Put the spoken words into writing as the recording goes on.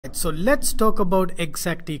So let's talk about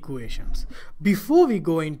exact equations. Before we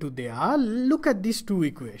go into there, look at these two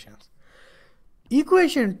equations.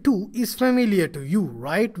 Equation 2 is familiar to you,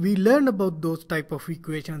 right? We learned about those type of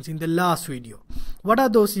equations in the last video. What are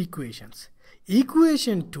those equations?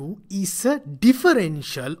 Equation 2 is a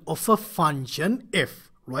differential of a function f,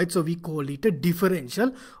 right? So we call it a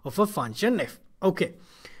differential of a function f. Okay.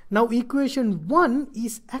 Now equation 1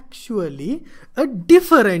 is actually a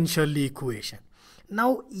differential equation.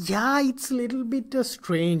 Now, yeah, it's a little bit a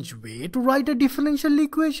strange way to write a differential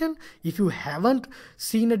equation. If you haven't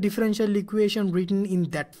seen a differential equation written in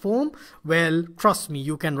that form, well, trust me,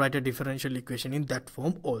 you can write a differential equation in that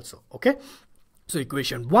form also, okay? So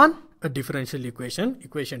equation 1, a differential equation.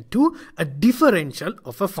 Equation 2, a differential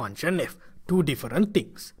of a function f. Two different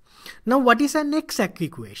things. Now, what is an exact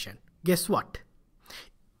equation? Guess what?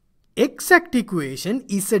 Exact equation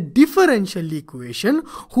is a differential equation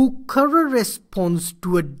who corresponds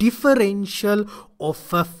to a differential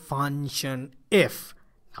of a function f.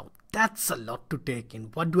 Now that's a lot to take in.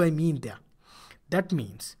 What do I mean there? That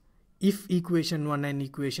means if equation 1 and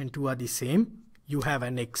equation 2 are the same, you have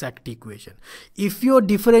an exact equation. If your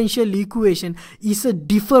differential equation is a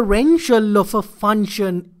differential of a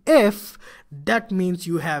function f, that means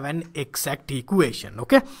you have an exact equation,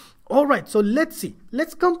 okay? Alright, so let's see.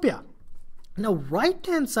 Let's compare. Now, right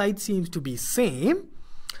hand side seems to be same.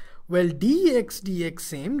 Well, dx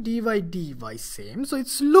same, dy same. So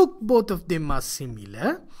it's look both of them are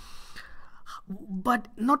similar, but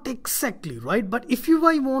not exactly, right? But if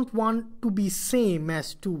I want to be same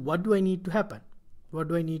as 2, what do I need to happen? What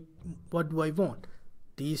do I want?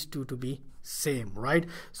 These two to be same, right?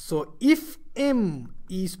 So if m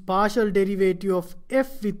is partial derivative of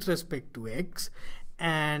f with respect to x,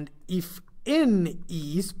 and if n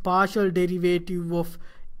is partial derivative of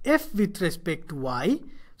f with respect to y,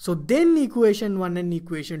 so then equation 1 and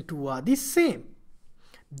equation 2 are the same.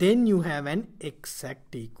 Then you have an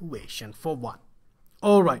exact equation for 1.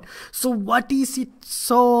 Alright, so what is it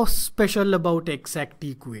so special about exact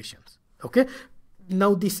equations? Okay,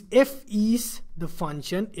 now this f is the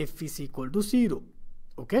function f is equal to 0.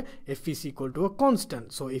 Okay, f is equal to a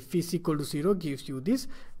constant. So f is equal to 0 gives you this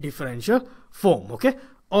differential form. Okay,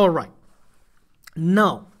 alright.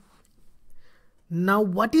 Now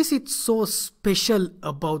what is it so special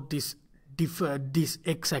about this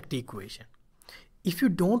exact equation? If you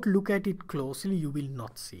don't look at it closely, you will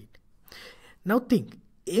not see it. Now think,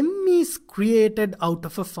 m is created out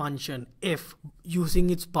of a function f using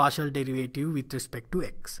its partial derivative with respect to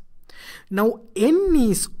x. Now n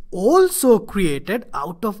is also created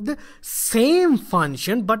out of the same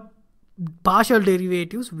function but partial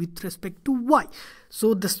derivatives with respect to y.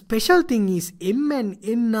 So the special thing is m and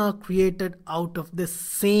n are created out of the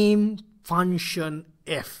same function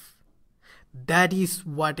f. That is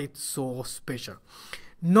what it's so special.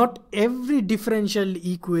 Not every differential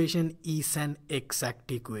equation is an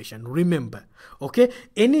exact equation. Remember, okay?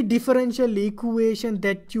 Any differential equation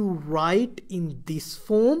that you write in this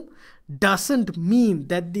form doesn't mean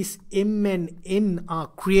that this m and n are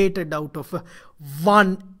created out of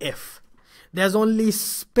one f. There's only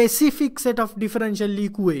specific set of differential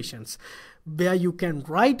equations where you can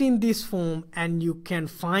write in this form and you can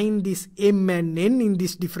find this m and n in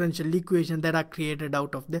this differential equation that are created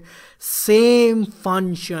out of the same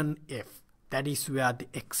function f. That is where the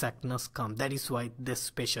exactness comes. That is why the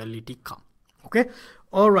speciality comes. Okay.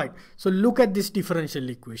 Alright. So look at this differential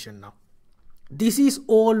equation now. This is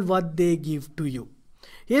all what they give to you.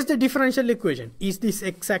 Here's the differential equation. Is this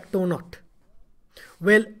exact or not?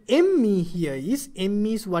 Well, m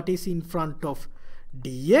is what is in front of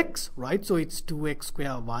dx, right? So it's 2x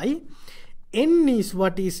square y. N is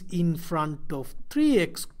what is in front of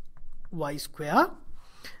 3x y square.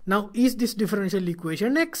 Now, is this differential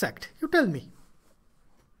equation exact? You tell me.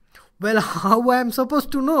 Well, how I am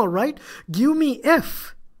supposed to know, right? Give me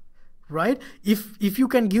f, right? If you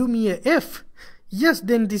can give me a f, yes,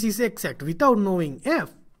 then this is exact. Without knowing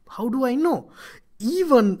f, how do I know?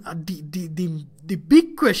 Even the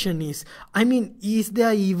big question is, I mean, is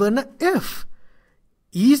there even a f?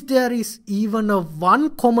 Is there even a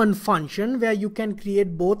one common function where you can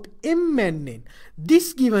create both m and n?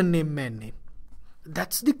 This given m and n.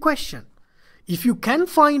 That's the question. If you can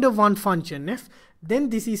find a one function f, then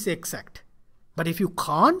this is exact. But if you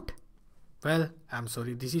can't, well, I'm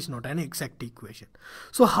sorry, this is not an exact equation.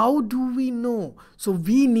 So how do we know? So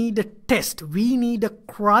we need a test. We need a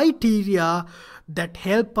criteria that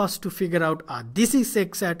help us to figure out this is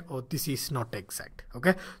exact or this is not exact.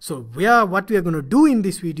 Okay. So what we are going to do in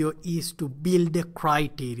this video is to build a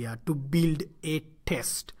criteria, to build a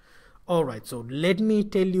test. Alright, so let me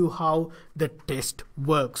tell you how the test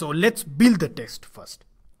works. So let's build the test first.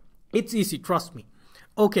 It's easy, trust me.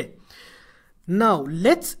 Okay, now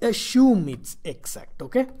let's assume it's exact.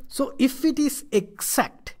 Okay, so if it is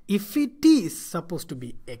exact, if it is supposed to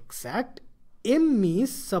be exact, m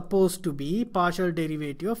is supposed to be partial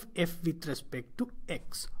derivative of f with respect to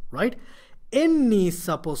x, right? N is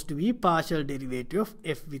supposed to be partial derivative of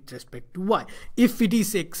f with respect to y. If it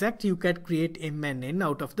is exact, you can create m and n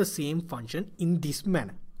out of the same function in this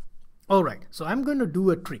manner. Alright, so I'm going to do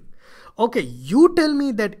a trick. Okay, you tell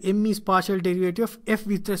me that m is partial derivative of f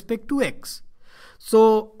with respect to x.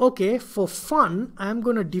 So, okay, for fun, I'm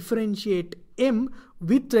going to differentiate m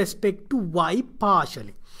with respect to y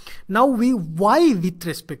partially. Now y with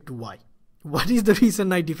respect to y. What is the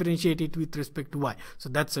reason I differentiate it with respect to y? So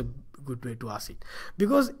that's a good way to ask it.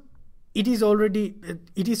 Because it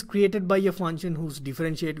is created by a function whose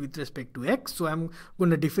differentiate with respect to x. So I'm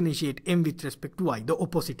going to differentiate m with respect to y, the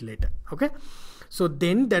opposite later. Okay. So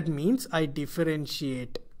then that means I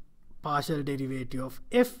differentiate partial derivative of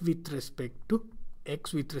f with respect to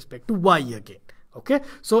x with respect to y again. Okay.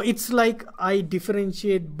 So it's like I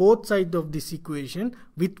differentiate both sides of this equation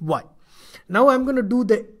with y. Now I'm going to do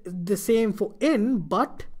the same for n,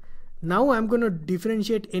 but now I'm going to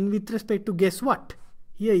differentiate n with respect to, guess what?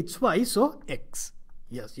 Here it's y, so x.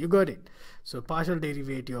 Yes, you got it. So partial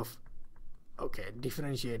derivative of, okay,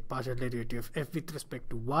 differentiate partial derivative of f with respect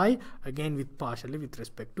to y, again with partially with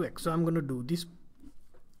respect to x. So I'm going to do this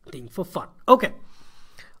thing for fun. Okay.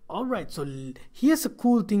 Alright, so here's a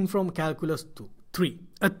cool thing from calculus 3,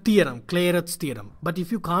 a theorem, Clairaut's theorem. But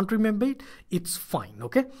if you can't remember it, it's fine.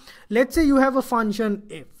 Okay. Let's say you have a function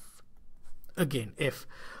f. Again, f.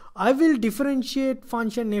 I will differentiate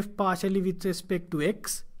function f partially with respect to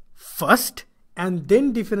x first and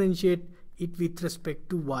then differentiate it with respect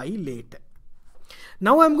to y later.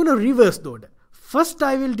 Now I'm going to reverse the order. First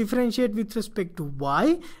I will differentiate with respect to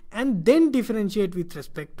y and then differentiate with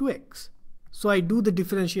respect to x. So I do the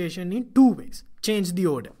differentiation in two ways. Change the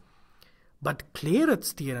order. But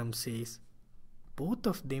Clairaut's theorem says both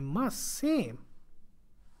of them are same.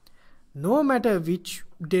 No matter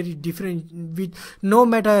no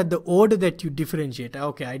matter the order that you differentiate.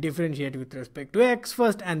 Okay, I differentiate with respect to x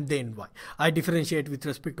first and then y. I differentiate with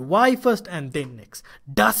respect to y first and then x.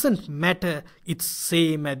 Doesn't matter, it's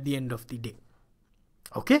same at the end of the day.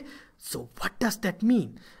 Okay, so what does that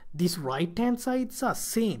mean? These right hand sides are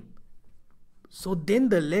same. So then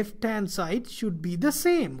the left hand side should be the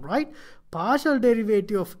same, right? Partial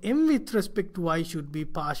derivative of m with respect to y should be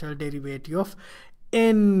partial derivative of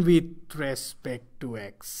n with respect to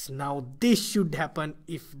x. Now this should happen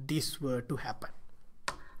if this were to happen.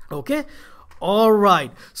 Okay.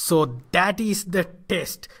 Alright. So that is the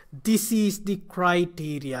test. This is the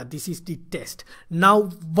criteria. This is the test. Now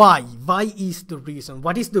why? Why is the reason?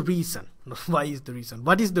 What is the reason? Why is the reason?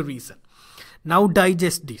 What is the reason? Now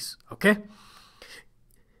digest this. Okay.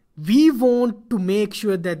 We want to make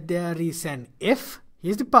sure that there is an f.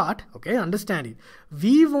 Here's the part. Okay, understand it.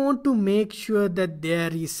 We want to make sure that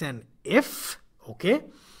there is an f. Okay,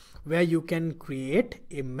 where you can create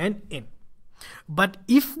m and n. But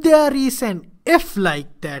if there is an f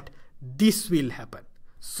like that, this will happen.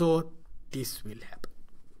 So this will happen.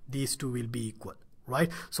 These two will be equal,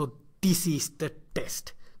 right? So this is the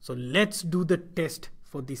test. So let's do the test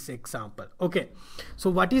for this example. Okay, so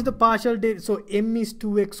what is the partial so m is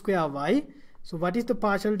 2x square y. So what is the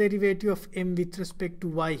partial derivative of m with respect to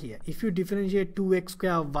y here? If you differentiate 2x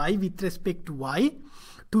square y with respect to y,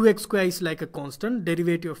 2x square is like a constant,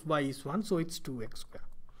 derivative of y is 1, so it's 2x square.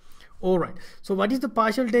 Alright, so what is the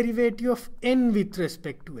partial derivative of n with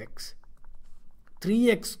respect to x?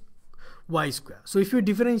 3x y square. So if you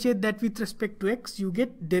differentiate that with respect to x, you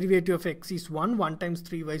get derivative of x is 1, 1 times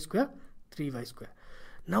 3y square, 3y square.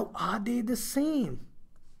 Now, are they the same?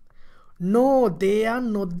 No, they are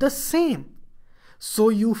not the same. So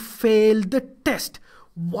you failed the test.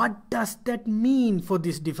 What does that mean for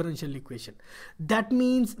this differential equation? That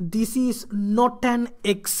means this is not an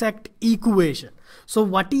exact equation. So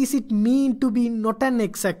what does it mean to be not an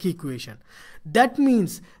exact equation? That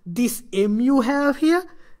means this m you have here,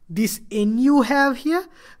 this n you have here,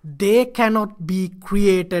 they cannot be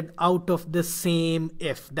created out of the same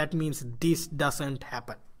f. That means this doesn't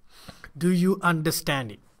happen. Do you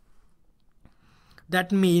understand it?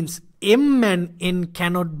 That means m and n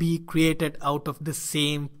cannot be created out of the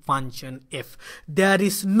same function f. There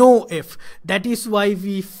is no f. That is why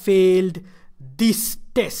we failed this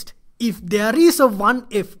test. If there is a one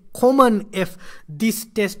f, common f, this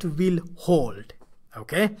test will hold.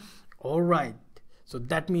 Okay? Alright. So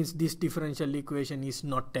that means this differential equation is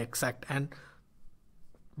not exact and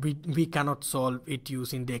we cannot solve it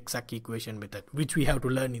using the exact equation method, which we have to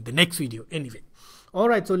learn in the next video anyway.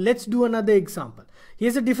 Alright, so let's do another example.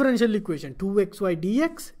 Here's a differential equation, 2xy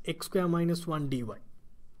dx, x square minus 1 dy.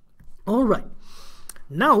 Alright,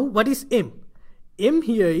 now what is m? M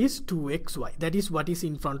here is 2xy, that is what is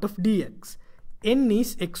in front of dx. N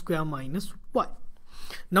is x square minus y.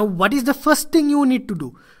 Now what is the first thing you need to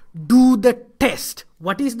do? Do the test.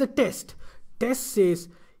 What is the test? Test says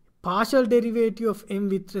partial derivative of m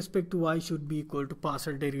with respect to y should be equal to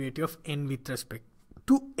partial derivative of n with respect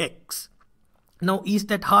to x. Now is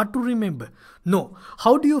that hard to remember? No.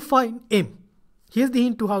 How do you find m? Here's the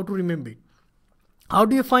hint to how to remember it. How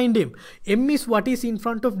do you find m? M is what is in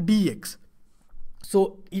front of dx.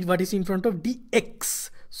 So what is in front of dx.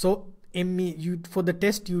 So for the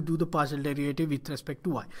test you do the partial derivative with respect to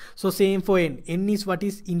y. So same for n. N is what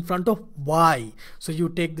is in front of y. So you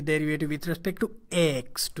take the derivative with respect to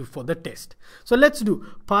x for the test. So let's do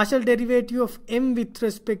partial derivative of m with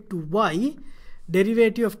respect to y.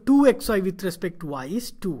 Derivative of 2xy with respect to y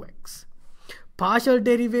is 2x. Partial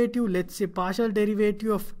derivative, let's say partial derivative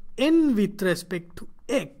of n with respect to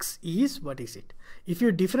x is, what is it? If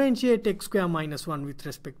you differentiate x square minus 1 with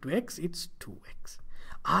respect to x, it's 2x.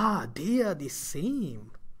 They are the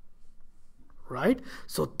same, right?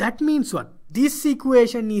 So that means what? This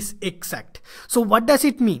equation is exact. So what does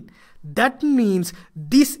it mean? That means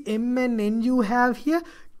this m and n you have here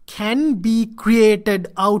can be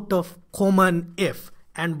created out of common f.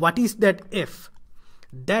 And what is that f?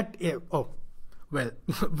 That f,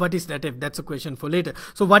 what is that f? That's a question for later.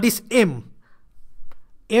 So what is m?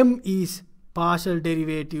 M is partial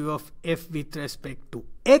derivative of f with respect to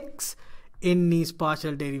x. N is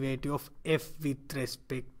partial derivative of f with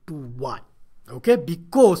respect to y. Okay,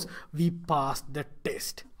 because we passed the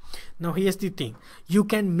test. Now here's the thing, you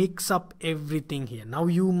can mix up everything here. Now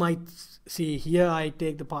you might see here I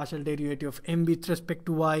take the partial derivative of m with respect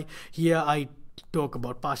to y, here I talk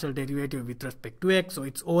about partial derivative with respect to x, so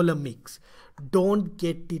it's all a mix. Don't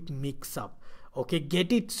get it mixed up, okay?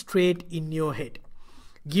 Get it straight in your head.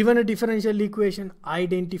 Given a differential equation,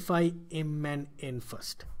 identify m and n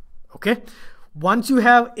first, okay? Once you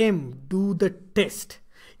have m, do the test.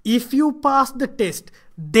 If you pass the test,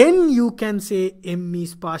 then you can say m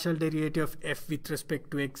is partial derivative of f with respect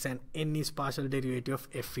to x and n is partial derivative of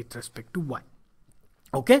f with respect to y.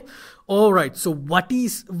 Okay, all right. So what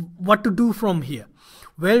to do from here?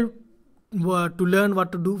 Well, to learn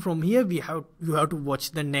what to do from here, you have to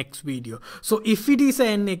watch the next video. So if it is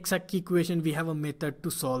an exact equation, we have a method to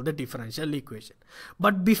solve the differential equation.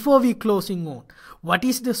 But before we closing on, what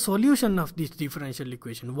is the solution of this differential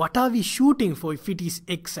equation? What are we shooting for if it is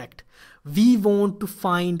exact? We want to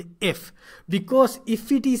find f, because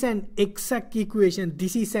if it is an exact equation,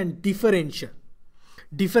 this is a differential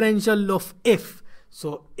of f.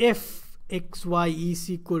 So f xy is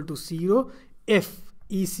equal to 0, f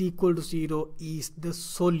is equal to 0 is the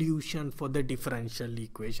solution for the differential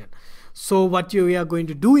equation. So what we are going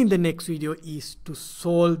to do in the next video is to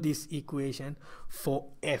solve this equation for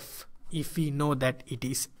f, if we know that it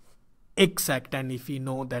is exact, and if we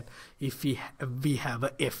know that if we have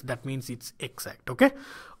a f, that means it's exact. Okay,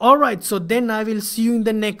 all right, so then I will see you in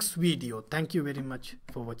the next video. Thank you very much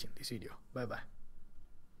for watching this video. Bye bye.